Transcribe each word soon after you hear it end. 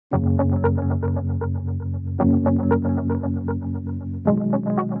Hello,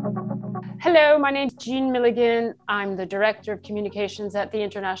 my name is Jean Milligan. I'm the Director of Communications at the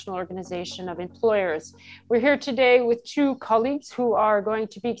International Organization of Employers. We're here today with two colleagues who are going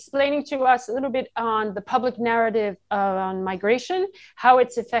to be explaining to us a little bit on the public narrative on migration, how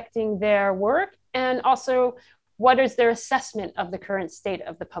it's affecting their work, and also what is their assessment of the current state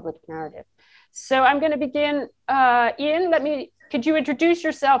of the public narrative. So I'm going to begin. Ian, could you introduce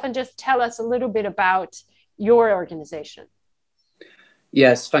yourself and just tell us a little bit about your organization?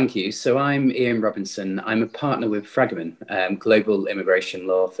 Yes, thank you. So I'm Ian Robinson. I'm a partner with Fragomen, global immigration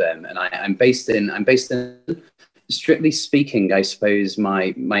law firm, and I'm based in. Strictly speaking, I suppose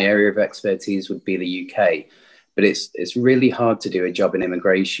my area of expertise would be the UK, but it's really hard to do a job in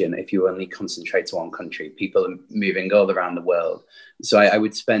immigration if you only concentrate on one country. People are moving all around the world, so I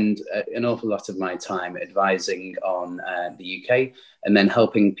would spend an awful lot of my time advising on the UK and then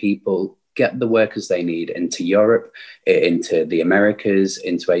helping people get the workers they need into Europe, into the Americas,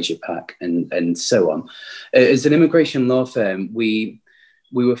 into Asia Pac, and so on. As an immigration law firm, we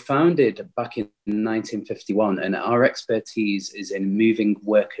were founded back in 1951, and our expertise is in moving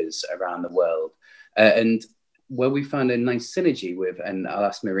workers around the world. And where we found a nice synergy with, and I'll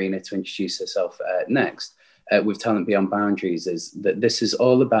ask Marina to introduce herself next, with Talent Beyond Boundaries, is that this is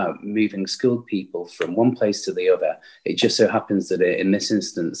all about moving skilled people from one place to the other. It just so happens that in this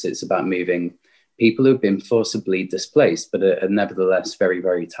instance, it's about moving people who've been forcibly displaced, but are nevertheless very,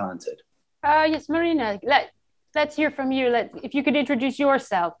 very talented. Yes, Marina, let's hear from you. If you could introduce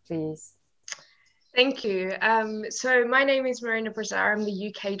yourself, please. Thank you. So my name is Marina Brazar. I'm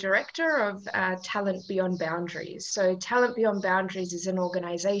the UK Director of Talent Beyond Boundaries. So Talent Beyond Boundaries is an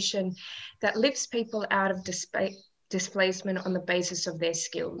organisation that lifts people out of displacement on the basis of their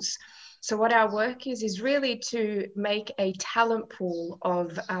skills. So what our work is really to make a talent pool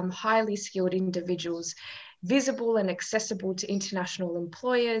of highly skilled individuals visible and accessible to international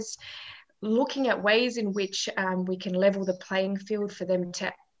employers, looking at ways in which we can level the playing field for them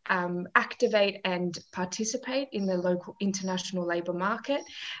to activate and participate in the local international labour market,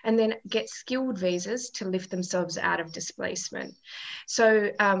 and then get skilled visas to lift themselves out of displacement.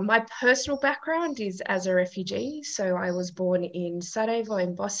 So my personal background is as a refugee. So I was born in Sarajevo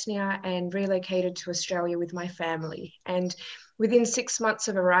in Bosnia and relocated to Australia with my family. And within 6 months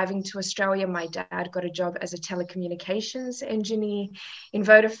of arriving to Australia, my dad got a job as a telecommunications engineer in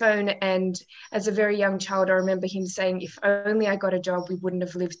Vodafone. And as a very young child, I remember him saying, if only I got a job, we wouldn't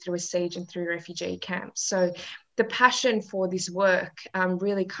have lived through a siege and through refugee camps. So the passion for this work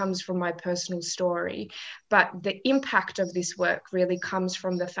really comes from my personal story. But the impact of this work really comes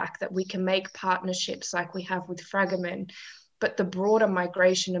from the fact that we can make partnerships like we have with Fragomen, but the broader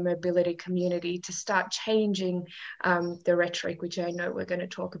migration and mobility community to start changing the rhetoric, which I know we're going to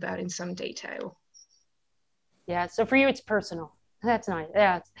talk about in some detail. Yeah, so for you, it's personal. That's nice.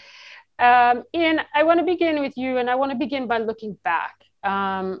 Yeah. Ian, I want to begin with you, and I want to begin by looking back.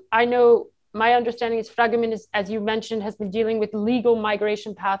 I know my understanding is Fragomen, as you mentioned, has been dealing with legal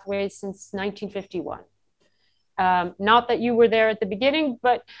migration pathways since 1951. Not that you were there at the beginning,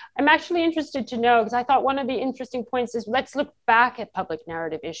 but I'm actually interested to know, because I thought one of the interesting points is let's look back at public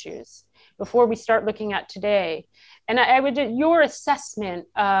narrative issues before we start looking at today. And I would do your assessment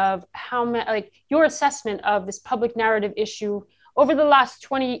of your assessment of this public narrative issue over the last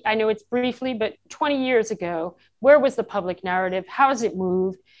 20, I know it's briefly, but 20 years ago. Where was the public narrative? How has it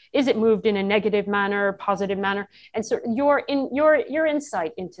moved? Is it moved in a negative manner or positive manner? And so your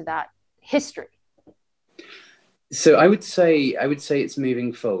insight into that history. So I would say it's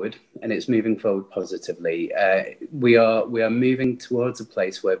moving forward, and it's moving forward positively. We are moving towards a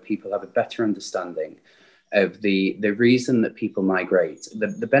place where people have a better understanding of the reason that people migrate,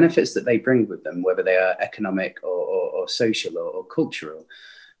 the benefits that they bring with them, whether they are economic or social or cultural.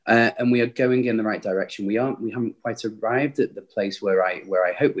 And we are going in the right direction. We haven't quite arrived at the place where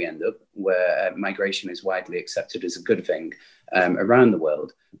I hope we end up, where migration is widely accepted as a good thing around the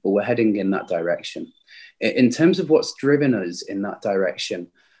world, but we're heading in that direction. In terms of what's driven us in that direction,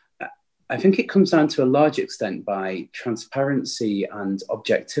 I think it comes down to a large extent by transparency and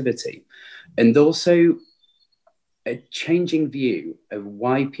objectivity, and also a changing view of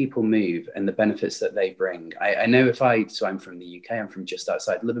why people move and the benefits that they bring. I know so I'm from the UK, I'm from just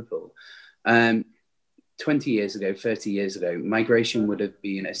outside Liverpool. 20 years ago, 30 years ago, migration would have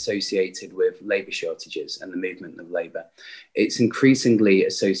been associated with labour shortages and the movement of labour. It's increasingly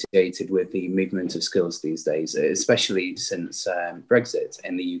associated with the movement of skills these days, especially since Brexit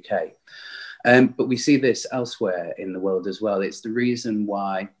in the UK. But we see this elsewhere in the world as well. It's the reason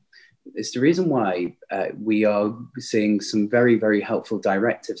why it's the reason why we are seeing some very, very helpful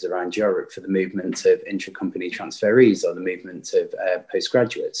directives around Europe for the movement of intra-company transferees, or the movement of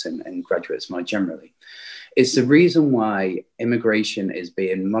postgraduates and graduates more generally. It's the reason why immigration is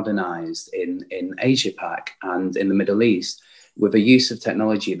being modernized in Asia Pac and in the Middle East, with a use of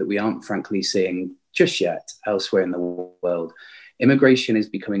technology that we aren't frankly seeing just yet elsewhere in the world. Immigration is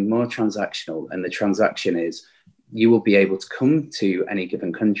becoming more transactional, and the transaction is, you will be able to come to any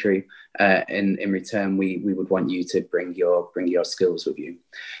given country. In return, we would want you to bring your skills with you.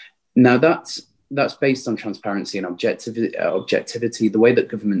 Now that's based on transparency and objectivity. The way that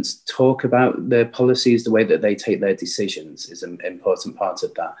governments talk about their policies, the way that they take their decisions, is an important part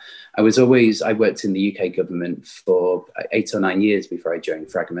of that. I worked in the UK government for 8 or 9 years before I joined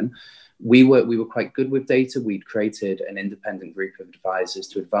Fragomen. We were quite good with data. We'd created an independent group of advisors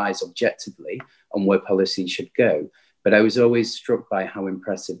to advise objectively on where policy should go. But I was always struck by how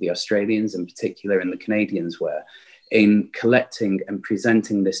impressive the Australians in particular and the Canadians were in collecting and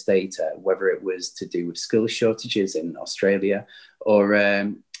presenting this data, whether it was to do with skill shortages in Australia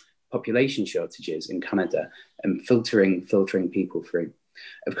or population shortages in Canada, and filtering people through.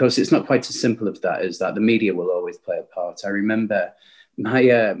 Of course, it's not quite as simple as that. The media will always play a part. I remember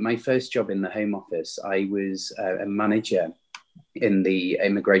my first job in the Home Office, I was a manager in the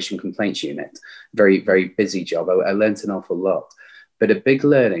immigration complaints unit. Very, very busy job. I learned an awful lot. But a big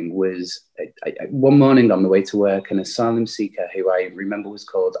learning was one morning on the way to work, an asylum seeker who I remember was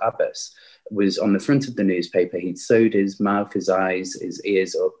called Abbas was on the front of the newspaper. He'd sewed his mouth, his eyes, his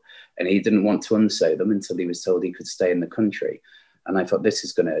ears up, and he didn't want to unsew them until he was told he could stay in the country. And I thought, this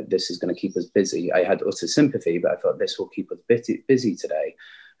is gonna keep us busy. I had utter sympathy, but I thought this will keep us busy today.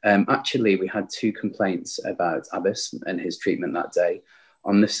 Actually, we had 2 complaints about Abbas and his treatment that day.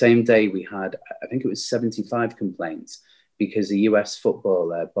 On the same day, we had, I think it was 75 complaints, because a US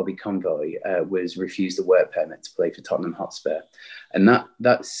footballer, Bobby Convoy, was refused a work permit to play for Tottenham Hotspur. And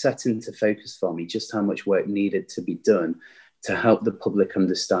that set into focus for me just how much work needed to be done to help the public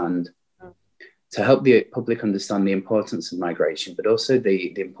understand the importance of migration, but also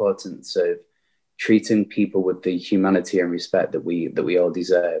the importance of treating people with the humanity and respect that we all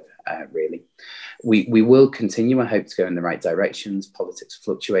deserve, really. We will continue, I hope, to go in the right directions. Politics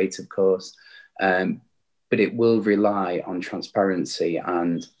fluctuate, of course, but it will rely on transparency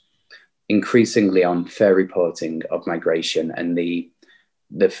and increasingly on fair reporting of migration and the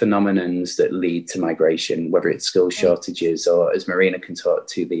phenomenons that lead to migration, whether it's skill shortages or, as Marina can talk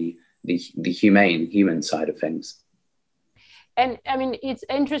to, the human side of things. And I mean, it's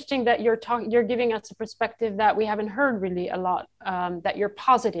interesting that you're giving us a perspective that we haven't heard really a lot, that you're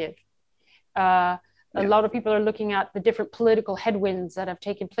positive. A lot of people are looking at the different political headwinds that have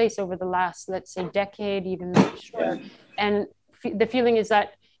taken place over the last, let's say, decade, even shorter. Yeah. And the feeling is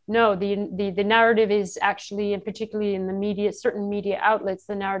that, no, the narrative is actually, and particularly in the media, certain media outlets,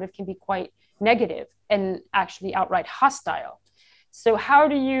 the narrative can be quite negative and actually outright hostile. So how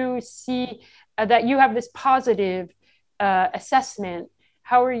do you see that you have this positive assessment?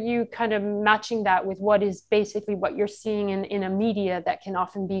 How are you kind of matching that with what is basically what you're seeing in a media that can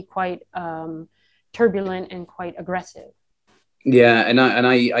often be quite turbulent and quite aggressive? Yeah, and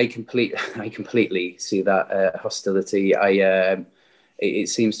I completely see that hostility. It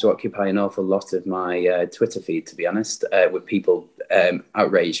seems to occupy an awful lot of my Twitter feed, to be honest, with people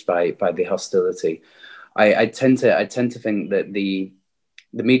outraged by the hostility. I tend to think that the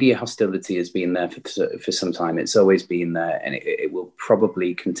media hostility has been there for some time. It's always been there, and it will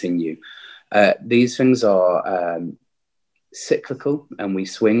probably continue. These things are cyclical, and we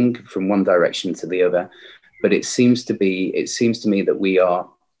swing from one direction to the other. But it seems to me that we are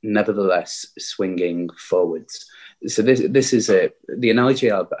nevertheless swinging forwards. So this is the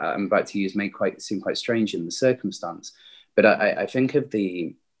analogy I'm about to use may seem quite strange in the circumstance, but I think of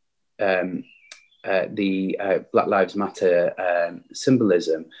the Black Lives Matter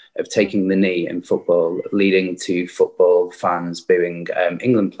symbolism of taking the knee in football, leading to football fans booing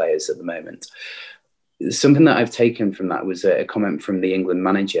England players at the moment. Something that I've taken from that was a comment from the England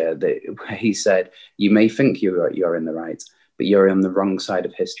manager where he said, "You may think you're in the right, but you're on the wrong side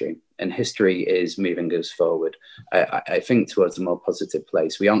of history, and history is moving us forward. I think towards a more positive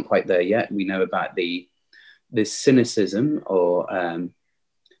place. We aren't quite there yet. We know about the cynicism or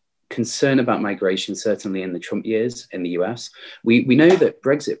concern about migration, certainly in the Trump years in the US. We know that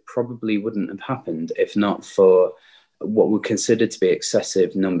Brexit probably wouldn't have happened if not for what were considered to be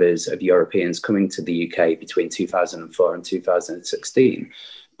excessive numbers of Europeans coming to the UK between 2004 and 2016.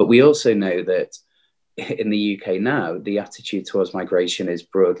 But we also know that in the UK now, the attitude towards migration is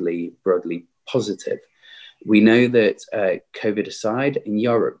broadly positive. We know that COVID aside, in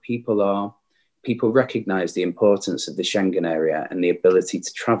Europe, people recognise the importance of the Schengen area and the ability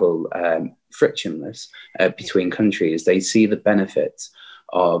to travel frictionless between countries. They see the benefits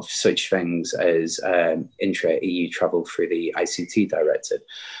of such things as intra-EU travel through the ICT directive.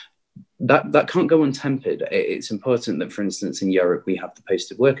 That can't go untempered. It's important that, for instance, in Europe, we have the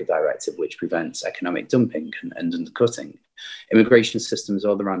Posted Worker Directive, which prevents economic dumping and undercutting. Immigration systems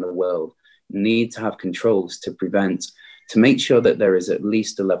all around the world need to have controls to make sure that there is at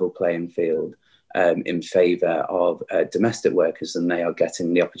least a level playing field in favour of domestic workers, and they are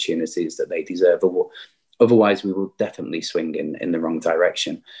getting the opportunities that they deserve. Otherwise, we will definitely swing in the wrong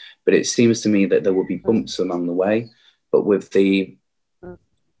direction. But it seems to me that there will be bumps along the way, but with the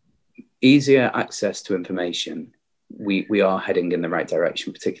easier access to information, we are heading in the right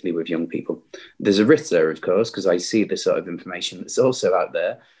direction, particularly with young people. There's a risk there, of course, because I see the sort of information that's also out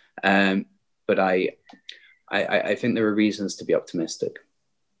there. But I think there are reasons to be optimistic.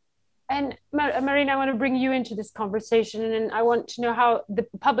 And Marina, I want to bring you into this conversation, and I want to know how the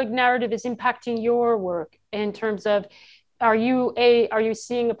public narrative is impacting your work in terms of, are you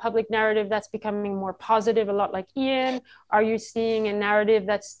seeing a public narrative that's becoming more positive, a lot like Ian? Are you seeing a narrative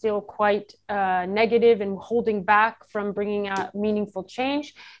that's still quite negative and holding back from bringing out meaningful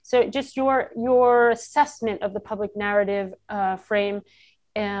change? So just your assessment of the public narrative frame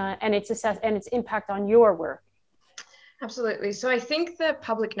and its impact on your work. Absolutely. So I think the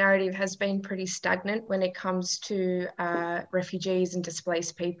public narrative has been pretty stagnant when it comes to refugees and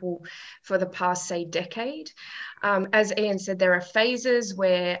displaced people for the past, say, decade. As Ian said, there are phases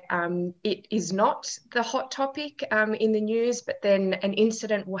where it is not the hot topic in the news, but then an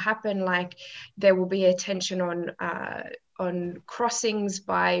incident will happen, like there will be attention on crossings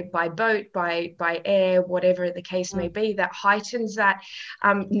by boat, by air, whatever the case may be, that heightens that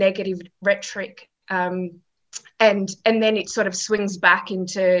negative rhetoric. And then it sort of swings back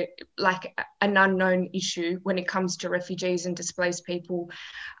into like an unknown issue when it comes to refugees and displaced people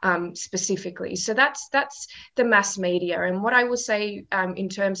specifically. So that's the mass media. And what I will say in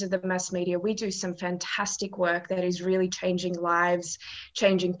terms of the mass media, we do some fantastic work that is really changing lives,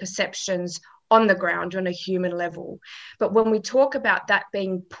 changing perceptions on the ground on a human level. But when we talk about that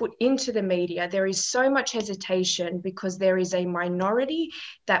being put into the media, there is so much hesitation because there is a minority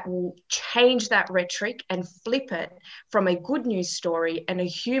that will change that rhetoric and flip it from a good news story and a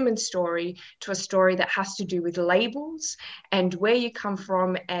human story to a story that has to do with labels and where you come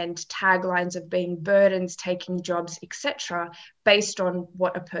from and taglines of being burdens, taking jobs, etc., based on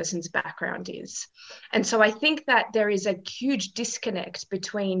what a person's background is. And so I think that there is a huge disconnect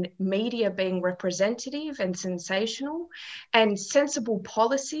between media being representative and sensational and sensible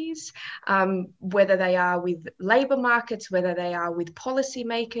policies, whether they are with labour markets, whether they are with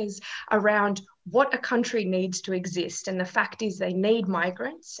policymakers, around what a country needs to exist. And the fact is they need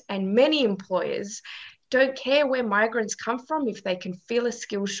migrants, and many employers don't care where migrants come from if they can fill a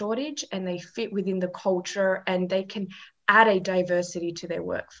skill shortage and they fit within the culture and they can add a diversity to their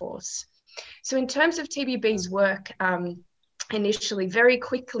workforce. So in terms of TBB's work, initially, very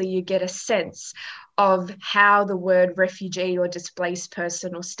quickly, you get a sense of how the word refugee or displaced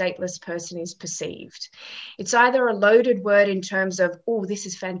person or stateless person is perceived. It's either a loaded word in terms of, oh, this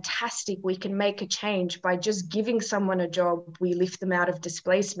is fantastic, we can make a change by just giving someone a job, we lift them out of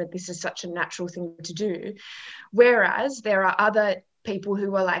displacement, this is such a natural thing to do. Whereas there are other people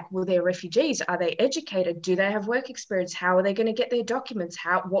who are like, well, they're refugees. Are they educated? Do they have work experience? How are they going to get their documents?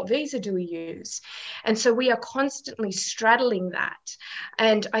 What visa do we use? And so we are constantly straddling that.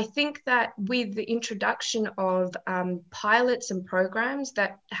 And I think that with the introduction of pilots and programs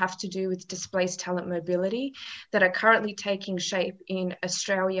that have to do with displaced talent mobility that are currently taking shape in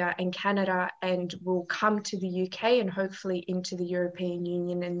Australia and Canada and will come to the UK and hopefully into the European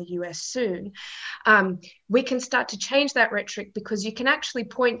Union and the US soon, we can start to change that rhetoric because you can actually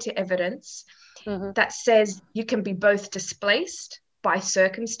point to evidence that says you can be both displaced by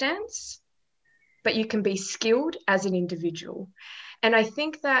circumstance, but you can be skilled as an individual. And I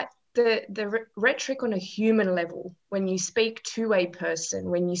think that the rhetoric on a human level, when you speak to a person,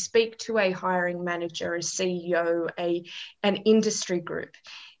 when you speak to a hiring manager, a CEO, an industry group,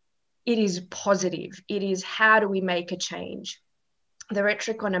 it is positive. It is, how do we make a change? The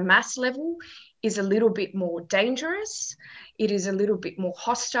rhetoric on a mass level is a little bit more dangerous. It is a little bit more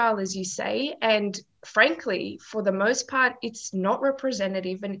hostile, as you say. And frankly, for the most part, it's not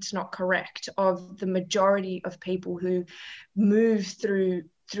representative and it's not correct of the majority of people who move through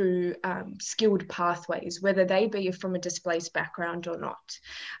skilled pathways, whether they be from a displaced background or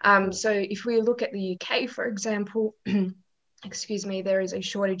not. So if we look at the UK, for example, there is a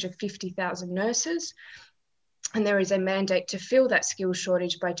shortage of 50,000 nurses. and there is a mandate to fill that skills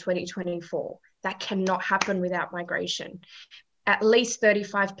shortage by 2024. That cannot happen without migration. At least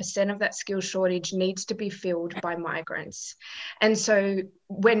 35% of that skill shortage needs to be filled by migrants. And so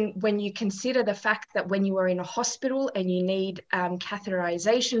when you consider the fact that when you are in a hospital and you need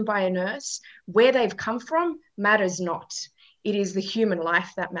catheterization by a nurse, where they've come from matters not. It is the human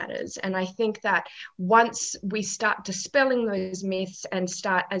life that matters. And I think that once we start dispelling those myths and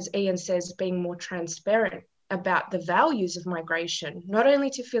start, as Ian says, being more transparent about the values of migration, not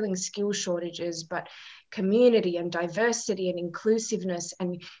only to filling skill shortages, but community and diversity and inclusiveness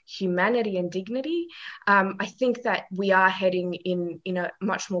and humanity and dignity, I think that we are heading in a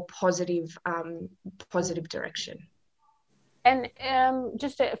much more positive direction. And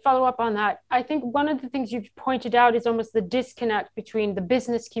just to follow up on that, I think one of the things you've pointed out is almost the disconnect between the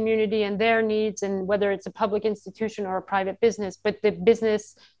business community and their needs, and whether it's a public institution or a private business, but the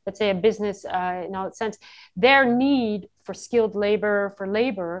business, let's say a business in all its sense, their need for skilled labor, for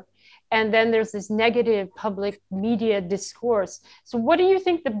labor, and then there's this negative public media discourse. So what do you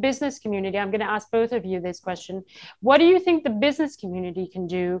think the business community, I'm going to ask both of you this question, what do you think the business community can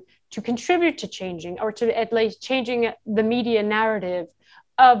do to contribute to changing, or to at least changing the media narrative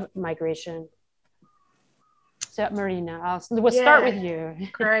of migration? So Marina, we'll start with you.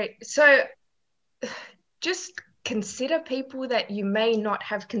 Great. So just consider people that you may not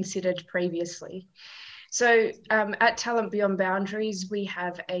have considered previously. So at Talent Beyond Boundaries, we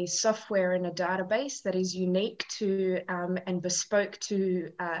have a software and a database that is unique to and bespoke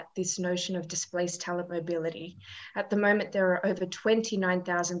to this notion of displaced talent mobility. At the moment, there are over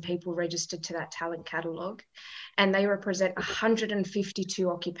 29,000 people registered to that talent catalogue, and they represent 152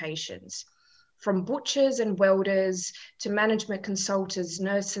 occupations, from butchers and welders to management consultants,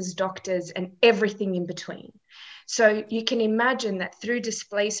 nurses, doctors, and everything in between. So you can imagine that through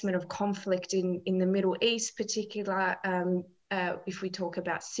displacement of conflict in the Middle East, particular, if we talk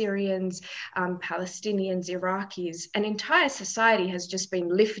about Syrians, Palestinians, Iraqis, an entire society has just been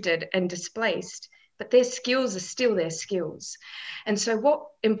lifted and displaced, but their skills are still their skills. And so what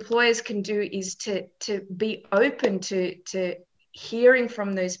employers can do is to be open to hearing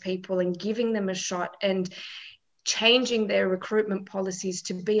from those people and giving them a shot, and changing their recruitment policies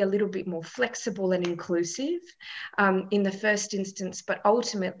to be a little bit more flexible and inclusive in the first instance. But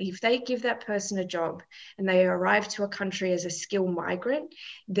ultimately, if they give that person a job and they arrive to a country as a skilled migrant,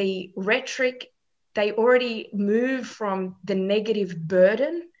 the rhetoric, they already move from the negative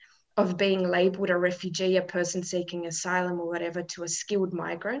burden of being labelled a refugee, a person seeking asylum or whatever, to a skilled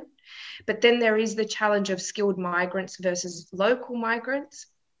migrant. But then there is the challenge of skilled migrants versus local migrants.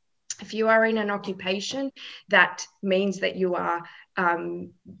 If you are in an occupation, that means that you are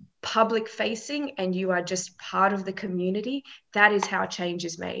public facing and you are just part of the community. That is how change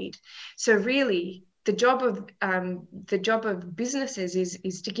is made. So really, the job of businesses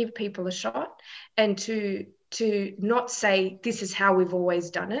is to give people a shot, and to not say this is how we've always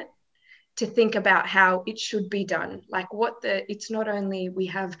done it, to think about how it should be done. Like it's not only, we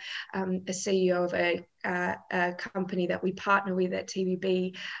have a CEO of a company that we partner with at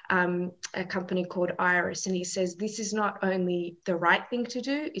TBB, a company called Iris, and he says this is not only the right thing to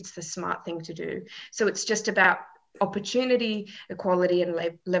do, it's the smart thing to do. So it's just about opportunity, equality, and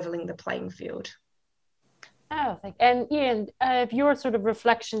leveling the playing field. Oh, and Ian, your sort of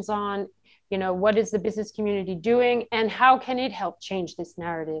reflections on, what is the business community doing, and how can it help change this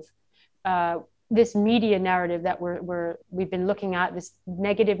narrative? This media narrative that we've been looking at, this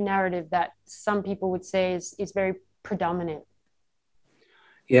negative narrative that some people would say is very predominant.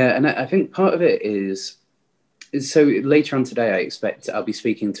 Yeah, and I think part of it is so later on today, I expect I'll be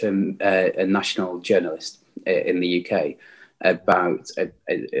speaking to a national journalist in the UK about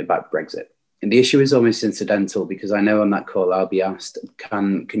Brexit. And the issue is almost incidental, because I know on that call I'll be asked,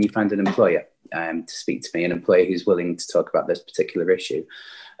 can you find an employer to speak to me, an employer who's willing to talk about this particular issue?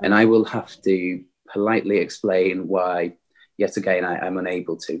 And I will have to politely explain why, yet again, I'm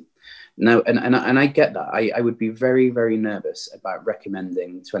unable to. No, and I get that. I would be very, very nervous about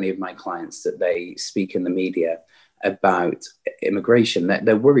recommending to any of my clients that they speak in the media about immigration.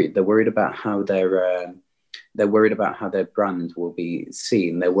 They're worried. They're worried about how their brand will be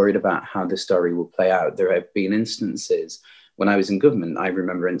seen. They're worried about how the story will play out. There have been instances when I was in government. I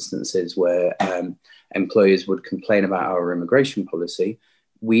remember instances where employers would complain about our immigration policy.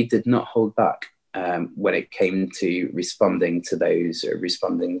 We did not hold back when it came to responding to those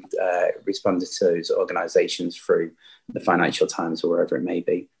organisations through the Financial Times or wherever it may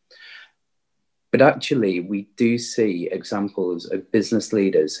be. But actually, we do see examples of business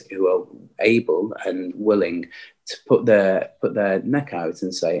leaders who are able and willing to put their neck out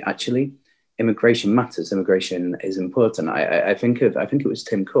and say, actually, immigration matters. Immigration is important. I think it was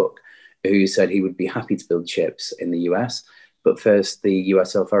Tim Cook who said he would be happy to build chips in the US, but first the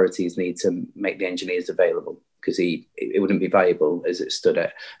US authorities need to make the engineers available, because it wouldn't be viable as it stood at.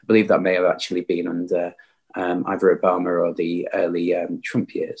 I believe that may have actually been under either Obama or the early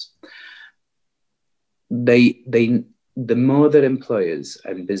Trump years. The more that employers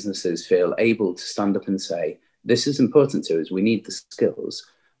and businesses feel able to stand up and say, this is important to us, we need the skills,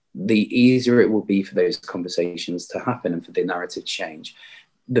 the easier it will be for those conversations to happen and for the narrative to change.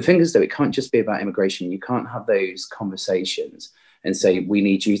 The thing is, though, it can't just be about immigration. You can't have those conversations and say, we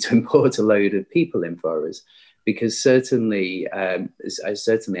need you to import a load of people in for us. Because certainly I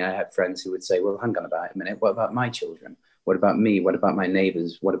have friends who would say, well, hang on about a minute, what about my children? What about me? What about my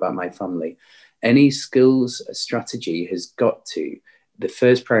neighbours? What about my family? Any skills strategy the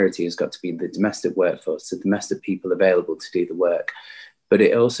first priority has got to be the domestic workforce, the domestic people available to do the work. But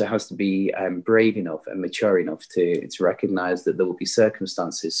it also has to be brave enough and mature enough to recognise that there will be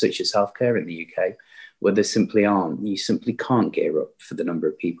circumstances such as healthcare in the UK where there simply aren't. You simply can't gear up for the number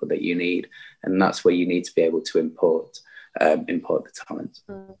of people that you need. And that's where you need to be able to import the talent.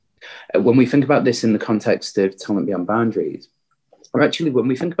 When we think about this in the context of Talent Beyond Boundaries, or actually when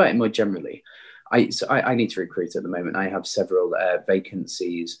we think about it more generally, I need to recruit at the moment. I have several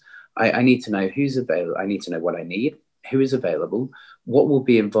vacancies. I need to know who's available. I need to know what I need, who is available, what will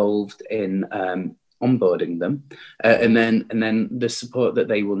be involved in onboarding them, and then the support that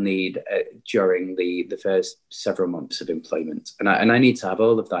they will need during the first several months of employment. And I need to have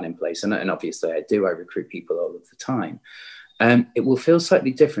all of that in place. And obviously I do. I recruit people all of the time. It will feel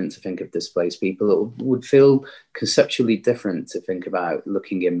slightly different to think of displaced people. It would feel conceptually different to think about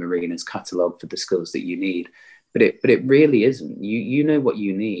looking in Marina's catalogue for the skills that you need. But it really isn't. You know what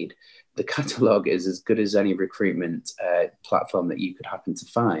you need. The catalogue is as good as any recruitment platform that you could happen to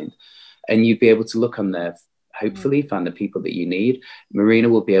find. And you'd be able to look on there, hopefully find the people that you need. Marina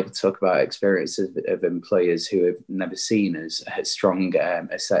will be able to talk about experiences of employers who have never seen as strong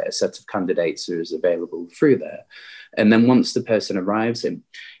a set of candidates who is available through there. And then once the person arrives in,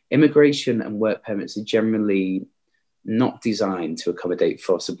 immigration and work permits are generally not designed to accommodate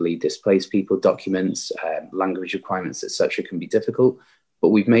forcibly displaced people. Documents, language requirements, etc. can be difficult. But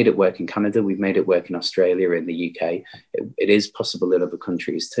we've made it work in Canada, we've made it work in Australia, in the UK. It is possible in other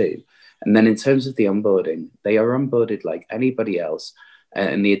countries too. And then in terms of the onboarding, they are onboarded like anybody else,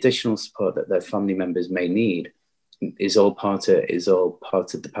 and the additional support that their family members may need is all part of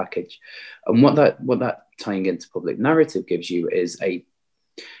the package. And what that tying into public narrative gives you is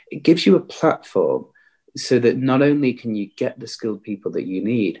it gives you a platform so that not only can you get the skilled people that you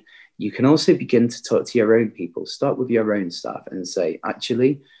need, you can also begin to talk to your own people, start with your own staff and say,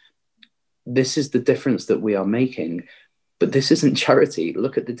 actually, this is the difference that we are making, but this isn't charity.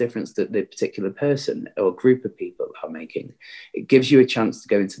 Look at the difference that the particular person or group of people are making. It gives you a chance to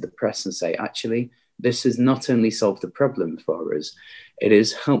go into the press and say, actually, this has not only solved a problem for us, it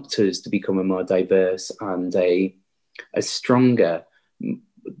has helped us to become a more diverse and a stronger,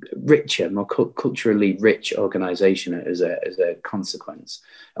 richer, more culturally rich organization as a consequence.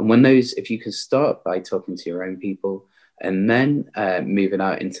 And if you can start by talking to your own people and then moving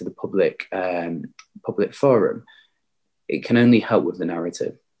out into the public forum, it can only help with the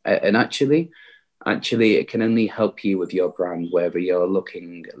narrative. And actually, it can only help you with your brand, whether you're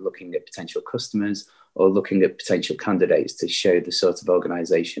looking at potential customers or looking at potential candidates to show the sort of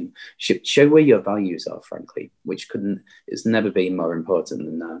organization, show where your values are, frankly, which it's never been more important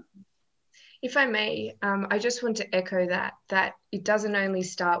than now. If I may, I just want to echo that it doesn't only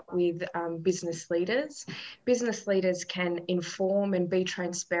start with business leaders. Business leaders can inform and be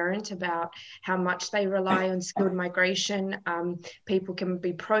transparent about how much they rely on skilled migration. People can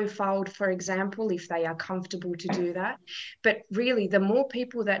be profiled, for example, if they are comfortable to do that. But really, the more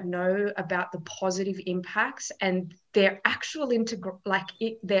people that know about the positive impacts and their actual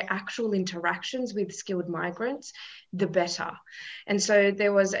interactions with skilled migrants, the better. And so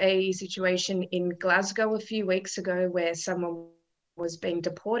there was a situation in Glasgow a few weeks ago where someone was being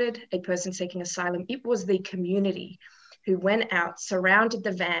deported, a person seeking asylum. It was the community who went out, surrounded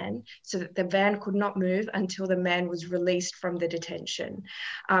the van so that the van could not move until the man was released from the detention.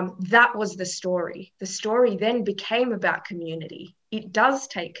 That was the story. The story then became about community. It does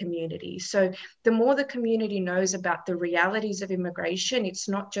take community. So the more the community knows about the realities of immigration, it's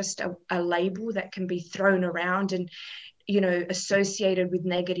not just a label that can be thrown around and, associated with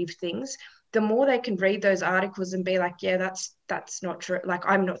negative things. The more they can read those articles and be like, yeah, that's not true. Like,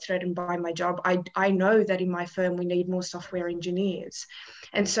 I'm not threatened by my job. I know that in my firm we need more software engineers.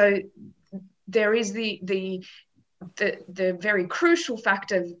 And so there is the the very crucial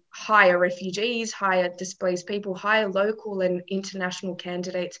fact of hire refugees, hire displaced people, hire local and international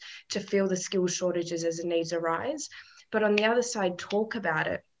candidates to fill the skill shortages as the needs arise. But on the other side, talk about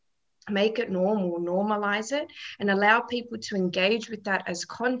it, make it normal, normalize it, and allow people to engage with that as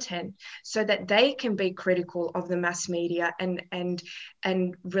content so that they can be critical of the mass media and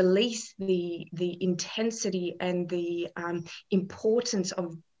release the intensity and the importance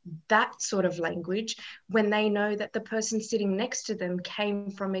of that sort of language when they know that the person sitting next to them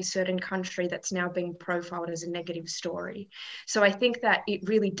came from a certain country that's now being profiled as a negative story. So I think that it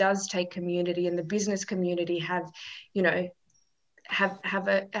really does take community, and the business community have a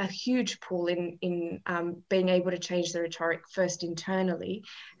huge pull in being able to change the rhetoric first internally,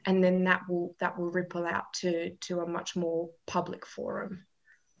 and then that will ripple out to a much more public forum.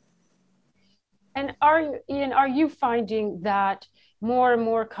 And Ian, are you finding that more and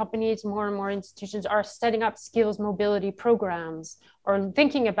more companies, more and more institutions are setting up skills mobility programs or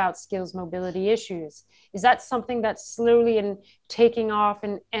thinking about skills mobility issues? Is that something that's slowly taking off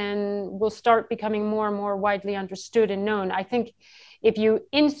and will start becoming more and more widely understood and known? I think if you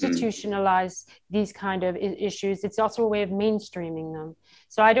institutionalize these kind of issues, it's also a way of mainstreaming them.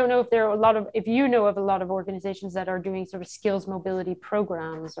 So I don't know if there are if you know of a lot of organizations that are doing sort of skills mobility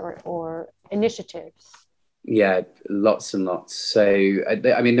programs or initiatives. Yeah, lots and lots. So,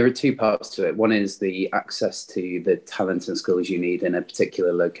 I mean, there are two parts to it. One is the access to the talent and skills you need in a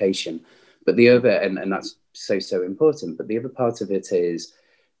particular location. But the other, and that's so important, but the other part of it is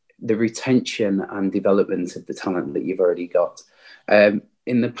the retention and development of the talent that you've already got.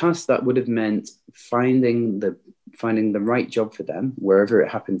 In the past, that would have meant finding the right job for them, wherever it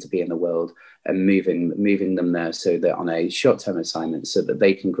happened to be in the world, and moving them there so that on a short-term assignment so that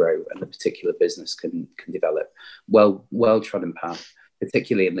they can grow and the particular business can develop. Well-trodden path,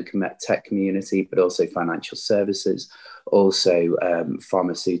 particularly in the tech community, but also financial services, also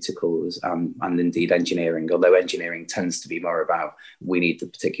pharmaceuticals, and indeed engineering, although engineering tends to be more about we need the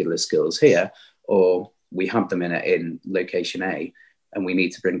particular skills here, or we have them in location A, and we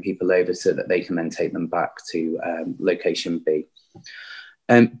need to bring people over so that they can then take them back to location B.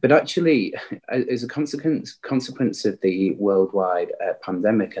 But actually, as a consequence of the worldwide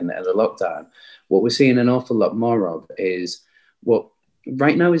pandemic and the lockdown, what we're seeing an awful lot more of is what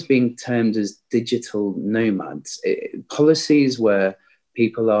right now is being termed as digital nomads. Policies where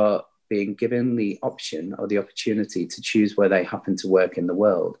people are being given the option or the opportunity to choose where they happen to work in the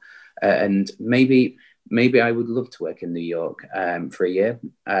world. And maybe I would love to work in New York for a year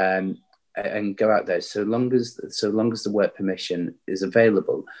and go out there so long as the work permission is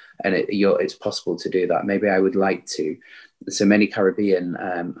available and it's possible to do that. Maybe I would like to. So many Caribbean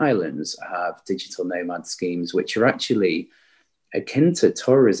islands have digital nomad schemes, which are actually akin to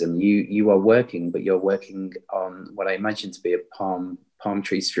tourism. You are working, but you're working on what I imagine to be a palm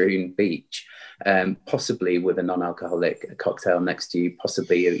tree strewn beach, possibly with a non-alcoholic cocktail next to you.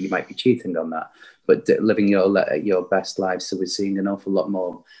 Possibly you might be cheating on that, but living your best life. So we're seeing an awful lot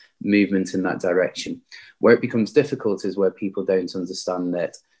more movement in that direction. Where it becomes difficult is where people don't understand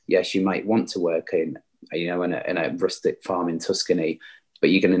that, yes, you might want to work in a rustic farm in Tuscany,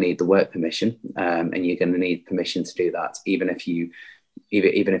 but you're going to need the work permission, and you're going to need permission to do that, even if you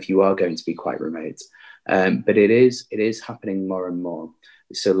are going to be quite remote. But it is happening more and more,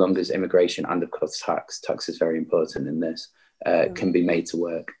 so long as immigration and of course tax is very important in this, can be made to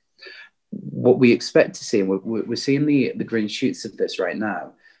work. What we expect to see, and we're seeing the green shoots of this right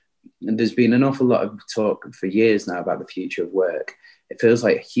now, and there's been an awful lot of talk for years now about the future of work. It feels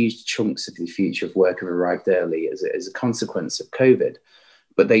like huge chunks of the future of work have arrived early as a consequence of COVID,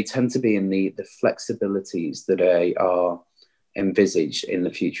 but they tend to be in the flexibilities that are envisaged in the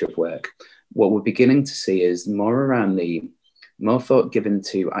future of work. What we're beginning to see is more thought given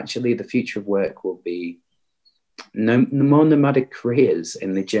to actually the future of work will be more nomadic careers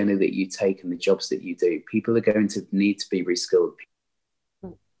in the journey that you take and the jobs that you do. People are going to need to be reskilled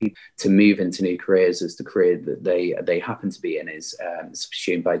to move into new careers as the career that they happen to be in is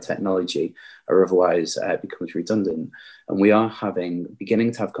subsumed by technology or otherwise becomes redundant. And we are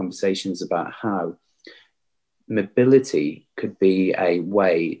beginning to have conversations about how mobility could be a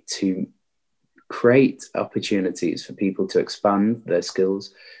way to create opportunities for people to expand their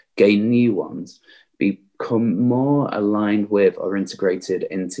skills, gain new ones, become more aligned with or integrated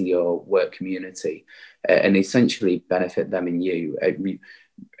into your work community, and essentially benefit them and you.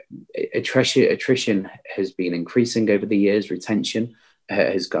 Attrition has been increasing over the years. Retention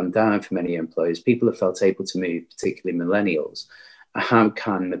has gone down for many employers. People have felt able to move, particularly millennials. How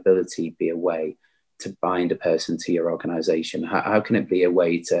can mobility be a way to bind a person to your organization? How can it be a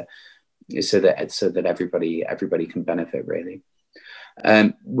way to so that everybody can benefit, really.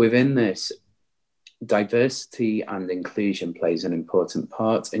 Within this, diversity and inclusion plays an important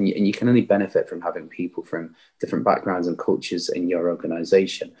part, and you can only benefit from having people from different backgrounds and cultures in your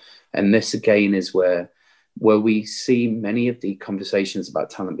organization. And this again is where we see many of the conversations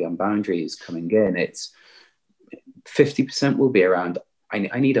about talent beyond boundaries coming in. It's 50% will be around, I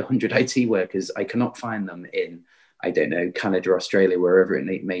need 100 IT workers. I cannot find them in, I don't know, Canada, Australia, wherever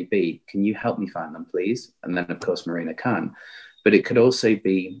it may be. Can you help me find them, please? And then, of course, Marina can. But it could also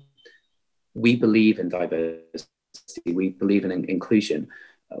be, we believe in diversity. We believe in inclusion.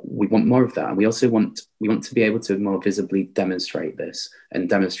 We want more of that. And we also want to be able to more visibly demonstrate this and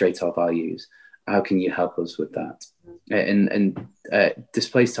demonstrate our values. How can you help us with that? And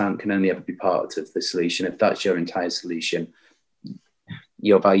displaced talent can only ever be part of the solution. If that's your entire solution,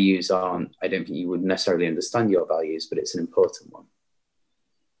 your values aren't, I don't think you would necessarily understand your values, but it's an important one.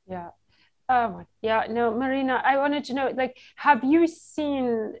 Yeah. Yeah, no, Marina, I wanted to know, like, have you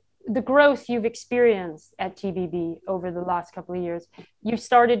seen the growth you've experienced at TBB over the last couple of years? You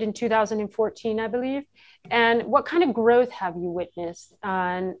started in 2014, I believe. And what kind of growth have you witnessed?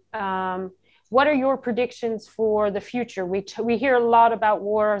 And what are your predictions for the future? We hear a lot about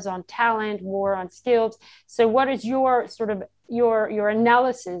wars on talent, war on skills. So what is your sort of your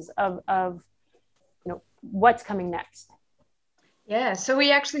analysis of what's coming next? Yeah, so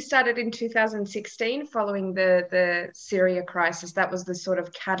we actually started in 2016 following the Syria crisis. That was the sort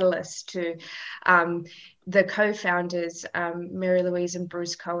of catalyst to the co-founders, Mary Louise and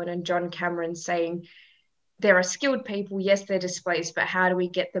Bruce Cohen and John Cameron, saying, there are skilled people, yes, they're displaced, but how do we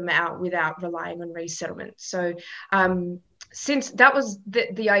get them out without relying on resettlement? So since that was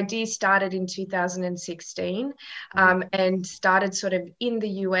the idea started in 2016 and started sort of in the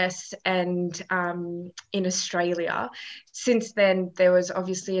US and in Australia. Since then, there was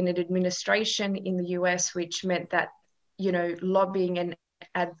obviously an administration in the US, which meant that, lobbying and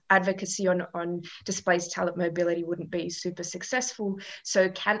advocacy on displaced talent mobility wouldn't be super successful.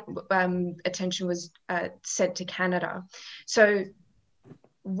 So attention was sent to Canada. So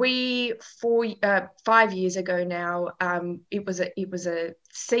we 5 years ago now, it was a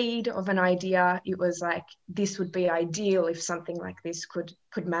seed of an idea. It was like, this would be ideal if something like this could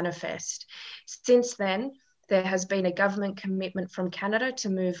manifest. Since then, there has been a government commitment from Canada to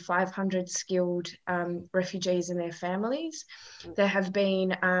move 500 skilled refugees and their families.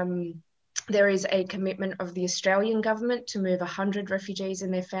 There is a commitment of the Australian government to move 100 refugees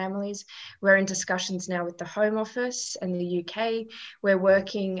and their families. We're in discussions now with the Home Office and the UK. We're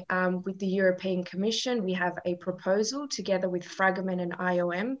working with the European Commission. We have a proposal together with Fragomen and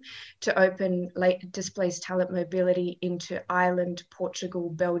IOM to open displaced talent mobility into Ireland, Portugal,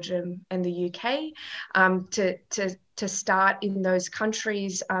 Belgium, and the UK to start in those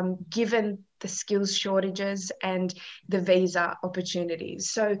countries, given the skills shortages and the visa opportunities.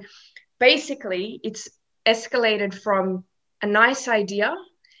 So basically, it's escalated from a nice idea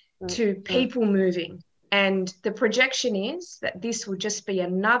to people moving. And the projection is that this will just be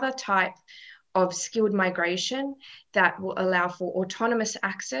another type of skilled migration that will allow for autonomous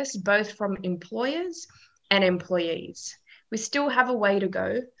access, both from employers and employees. We still have a way to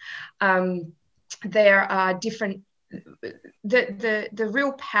go. There are different... The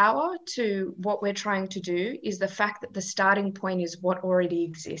real power to what we're trying to do is the fact that the starting point is what already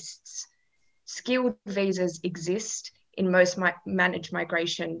exists. Skilled visas exist in most managed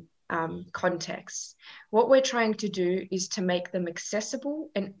migration contexts. What we're trying to do is to make them accessible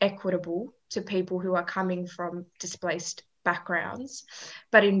and equitable to people who are coming from displaced backgrounds,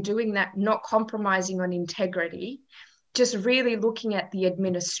 but in doing that, not compromising on integrity, just really looking at the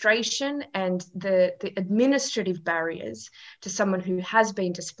administration and the administrative barriers to someone who has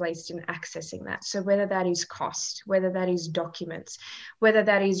been displaced in accessing that. So whether that is cost, whether that is documents, whether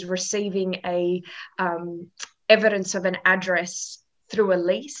that is receiving a evidence of an address through a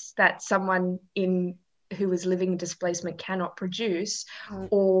lease that someone who is living in displacement cannot produce,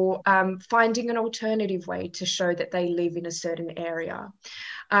 or finding an alternative way to show that they live in a certain area.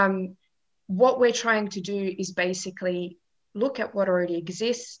 What we're trying to do is basically look at what already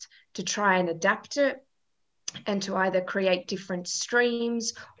exists to try and adapt it, and to either create different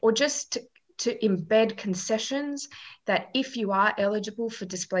streams or just to embed concessions that if you are eligible for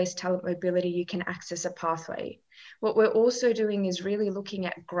displaced talent mobility, you can access a pathway. What we're also doing is really looking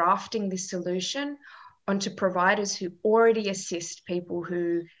at grafting this solution onto providers who already assist people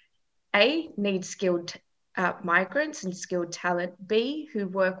who need skilled migrants and skilled talent, B, who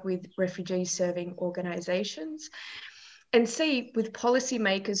work with refugee serving organizations, and see with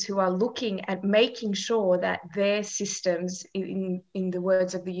policymakers who are looking at making sure that their systems, in the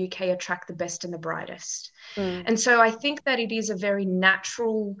words of the UK, attract the best and the brightest. And so I think that it is a very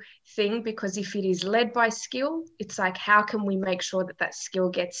natural thing, because if it is led by skill, it's like, how can we make sure that that skill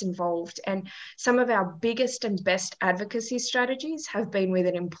gets involved? And some of our biggest and best advocacy strategies have been with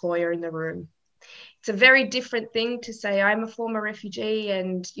an employer in the room. It's a very different thing to say, I'm a former refugee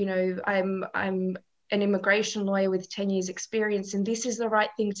and, you know, I'm an immigration lawyer with 10 years experience, and this is the right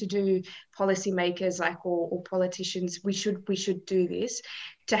thing to do, policymakers like or politicians, we should do this,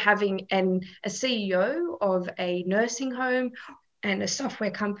 to having a CEO of a nursing home and a software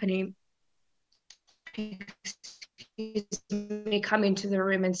company come into the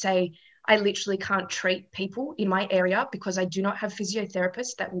room and say, I literally can't treat people in my area because I do not have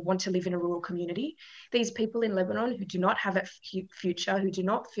physiotherapists that will want to live in a rural community. These people in Lebanon who do not have a future, who do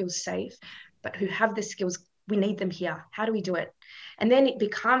not feel safe, but who have the skills, we need them here. How do we do it? And then it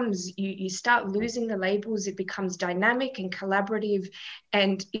becomes, you start losing the labels, it becomes dynamic and collaborative,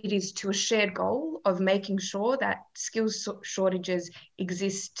 and it is to a shared goal of making sure that skills shortages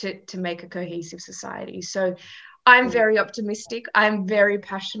exist to make a cohesive society. So I'm very optimistic. I'm very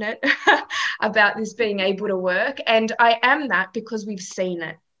passionate about this being able to work. And I am that because we've seen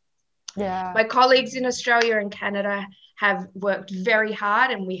it. Yeah. My colleagues in Australia and Canada have worked very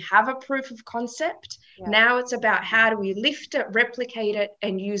hard, and we have a proof of concept. Yeah. Now it's about how do we lift it, replicate it,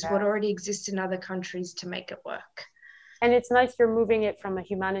 and use what already exists in other countries to make it work. And it's nice you're moving it from a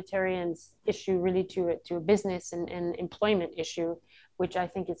humanitarian issue really to a business and employment issue, which I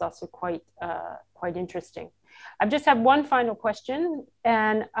think is also quite interesting. I just have one final question,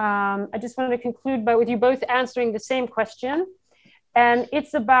 and I just want to conclude with you both answering the same question. And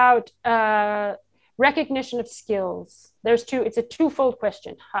it's about recognition of skills. It's a twofold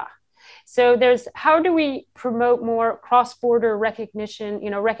question. So there's, how do we promote more cross-border recognition,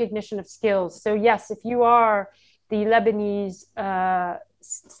 recognition of skills? So yes, if you are the Lebanese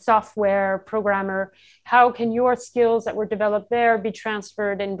software programmer, how can your skills that were developed there be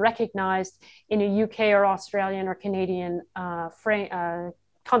transferred and recognized in a UK or Australian or Canadian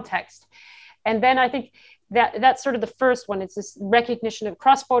context? And then I think that's sort of the first one. It's this recognition of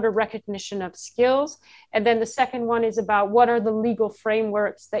cross-border recognition of skills. And then the second one is about what are the legal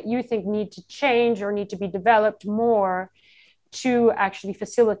frameworks that you think need to change or need to be developed more to actually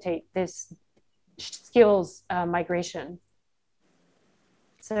facilitate this skills migration.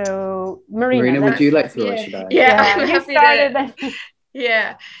 So Marina, would you like to, or should I? Yeah, you started.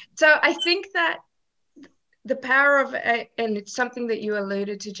 Yeah. So I think that the power of, and it's something that you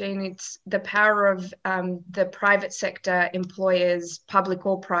alluded to, Jean, it's the power of the private sector, employers, public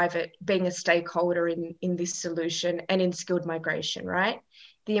or private, being a stakeholder in this solution and in skilled migration, right?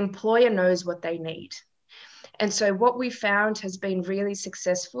 The employer knows what they need. And so what we found has been really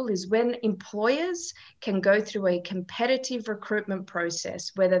successful is when employers can go through a competitive recruitment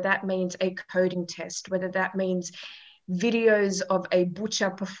process, whether that means a coding test, whether that means videos of a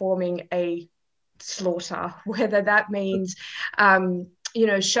butcher performing a slaughter, whether that means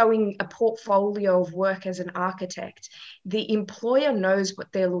showing a portfolio of work as an architect, the employer knows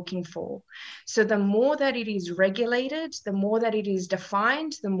what they're looking for. So the more that it is regulated, the more that it is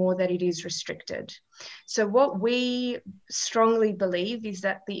defined, the more that it is restricted. So what we strongly believe is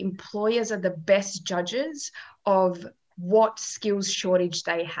that the employers are the best judges of what skills shortage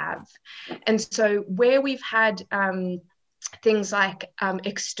they have. And so where we've had things like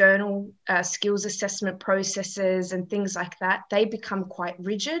external skills assessment processes and things like that, they become quite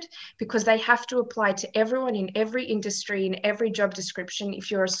rigid because they have to apply to everyone in every industry, in every job description. If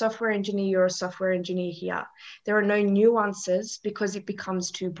you're a software engineer, you're a software engineer here. There are no nuances because it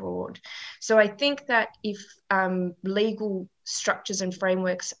becomes too broad. So I think that if legal structures and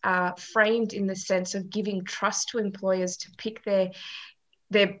frameworks are framed in the sense of giving trust to employers to pick their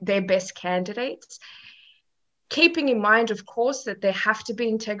best candidates, keeping in mind, of course, that there have to be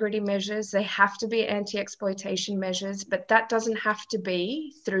integrity measures, there have to be anti-exploitation measures, but that doesn't have to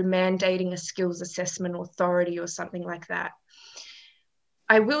be through mandating a skills assessment authority or something like that.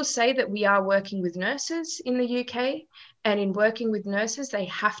 I will say that we are working with nurses in the UK, and in working with nurses, they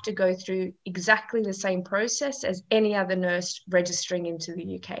have to go through exactly the same process as any other nurse registering into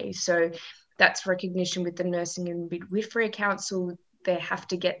the UK. So that's recognition with the Nursing and Midwifery Council. They have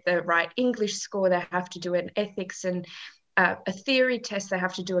to get the right English score, they have to do an ethics and a theory test, they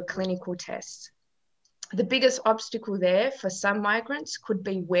have to do a clinical test. The biggest obstacle there for some migrants could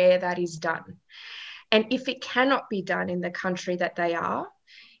be where that is done. And if it cannot be done in the country that they are,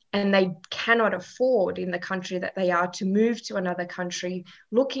 and they cannot afford in the country that they are to move to another country,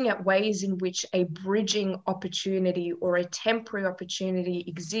 looking at ways in which a bridging opportunity or a temporary opportunity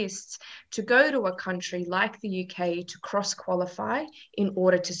exists to go to a country like the UK to cross-qualify in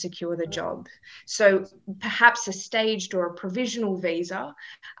order to secure the job. So perhaps a staged or a provisional visa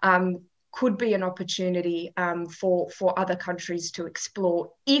could be an opportunity for other countries to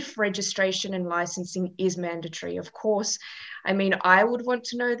explore if registration and licensing is mandatory. Of course, I mean, I would want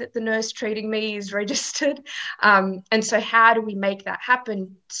to know that the nurse treating me is registered. And so how do we make that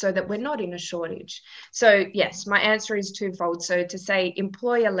happen so that we're not in a shortage? So yes, my answer is twofold. So to say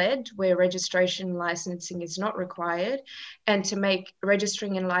employer-led, where registration and licensing is not required, and to make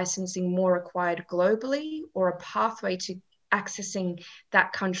registering and licensing more required globally, or a pathway to accessing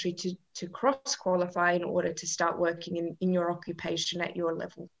that country to cross-qualify in order to start working in your occupation at your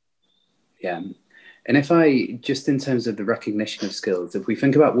level. Yeah. And if I, just in terms of the recognition of skills, if we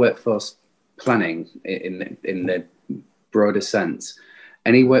think about workforce planning in the broader sense,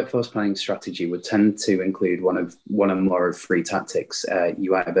 any workforce planning strategy would tend to include one or more of three tactics.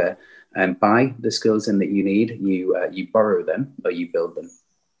 You either buy the skills in that you need, you borrow them, or you build them.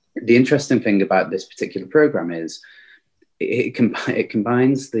 The interesting thing about this particular program is it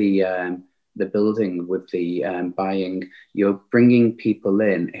combines the building with the buying. You're bringing people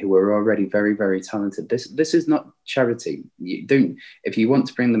in who are already very, very talented. This is not charity. You don't. If you want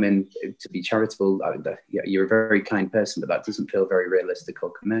to bring them in to be charitable, you're a very kind person, but that doesn't feel very realistic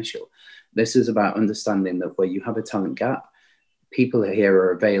or commercial. This is about understanding that where you have a talent gap, people here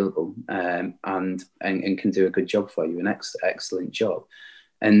are available and can do a good job for you, an excellent job.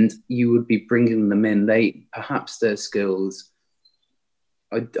 And you would be bringing them in. Perhaps their skills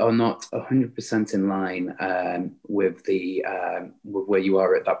are not 100% in line with where you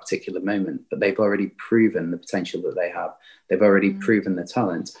are at that particular moment, but they've already proven the potential that they have. They've already proven the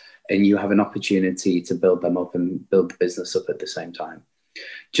talent, and you have an opportunity to build them up and build the business up at the same time.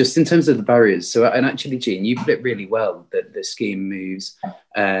 Just in terms of the barriers, so, and actually, Jean, you put it really well that the scheme moves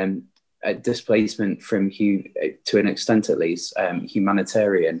displacement from, to an extent at least,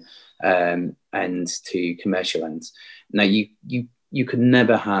 humanitarian and to commercial ends. Now, you could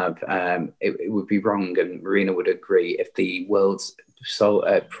never have, it would be wrong, and Marina would agree, if the world's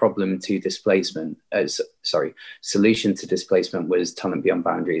problem to displacement, solution to displacement was talent beyond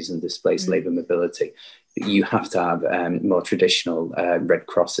boundaries and displaced labour mobility. You have to have more traditional Red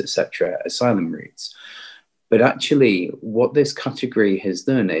Cross, etc., asylum routes. But actually, what this category has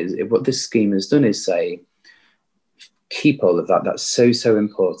done is, what this scheme has done is say, keep all of that. That's so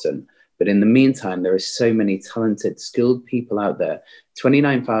important. But in the meantime, there are so many talented, skilled people out there.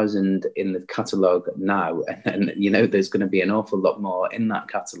 29,000 in the catalogue now, and there's going to be an awful lot more in that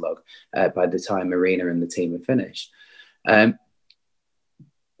catalogue by the time Marina and the team are finished.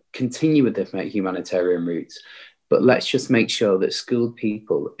 Continue with the humanitarian routes, but let's just make sure that skilled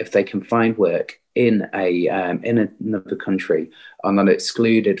people, if they can find work in another country, are not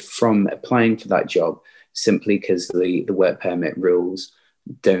excluded from applying for that job simply because the work permit rules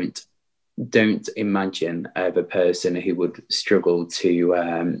don't imagine the person who would struggle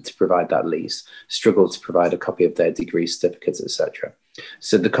to provide that lease, struggle to provide a copy of their degree certificates, etc.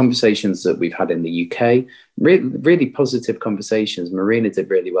 So the conversations that we've had in the UK, really positive conversations. Marina did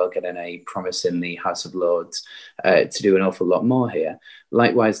really well getting a promise in the House of Lords to do an awful lot more here.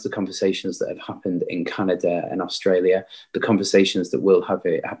 Likewise, the conversations that have happened in Canada and Australia, the conversations that will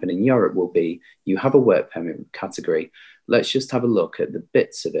happen in Europe will be, you have a work permit category. Let's just have a look at the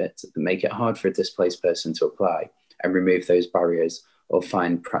bits of it that make it hard for a displaced person to apply and remove those barriers or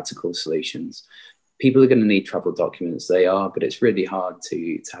find practical solutions. People are going to need travel documents, they are, but it's really hard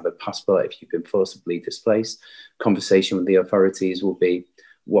to have a passport if you've been forcibly displaced. Conversation with the authorities will be,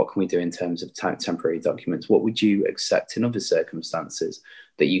 what can we do in terms of temporary documents? What would you accept in other circumstances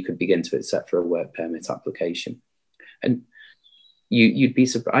that you could begin to accept for a work permit application? And you'd be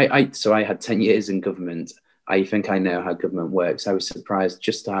surprised. So I had 10 years in government. I think I know how government works. I was surprised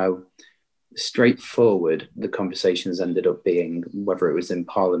just how straightforward the conversations ended up being, whether it was in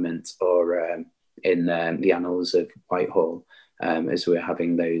Parliament or in the annals of Whitehall, as we were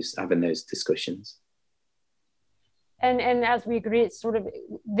having those discussions. And as we agree, it's sort of,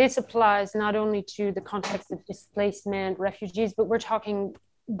 this applies not only to the context of displacement, refugees, but we're talking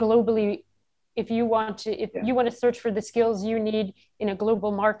globally. If you want to search for the skills you need in a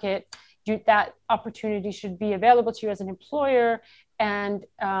global market, that opportunity should be available to you as an employer. And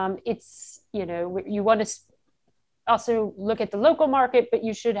you want to also look at the local market, but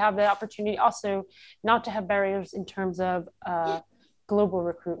you should have the opportunity also not to have barriers in terms of global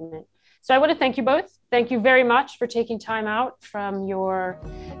recruitment. So I want to thank you both. Thank you very much for taking time out from your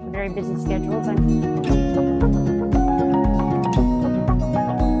very busy schedules.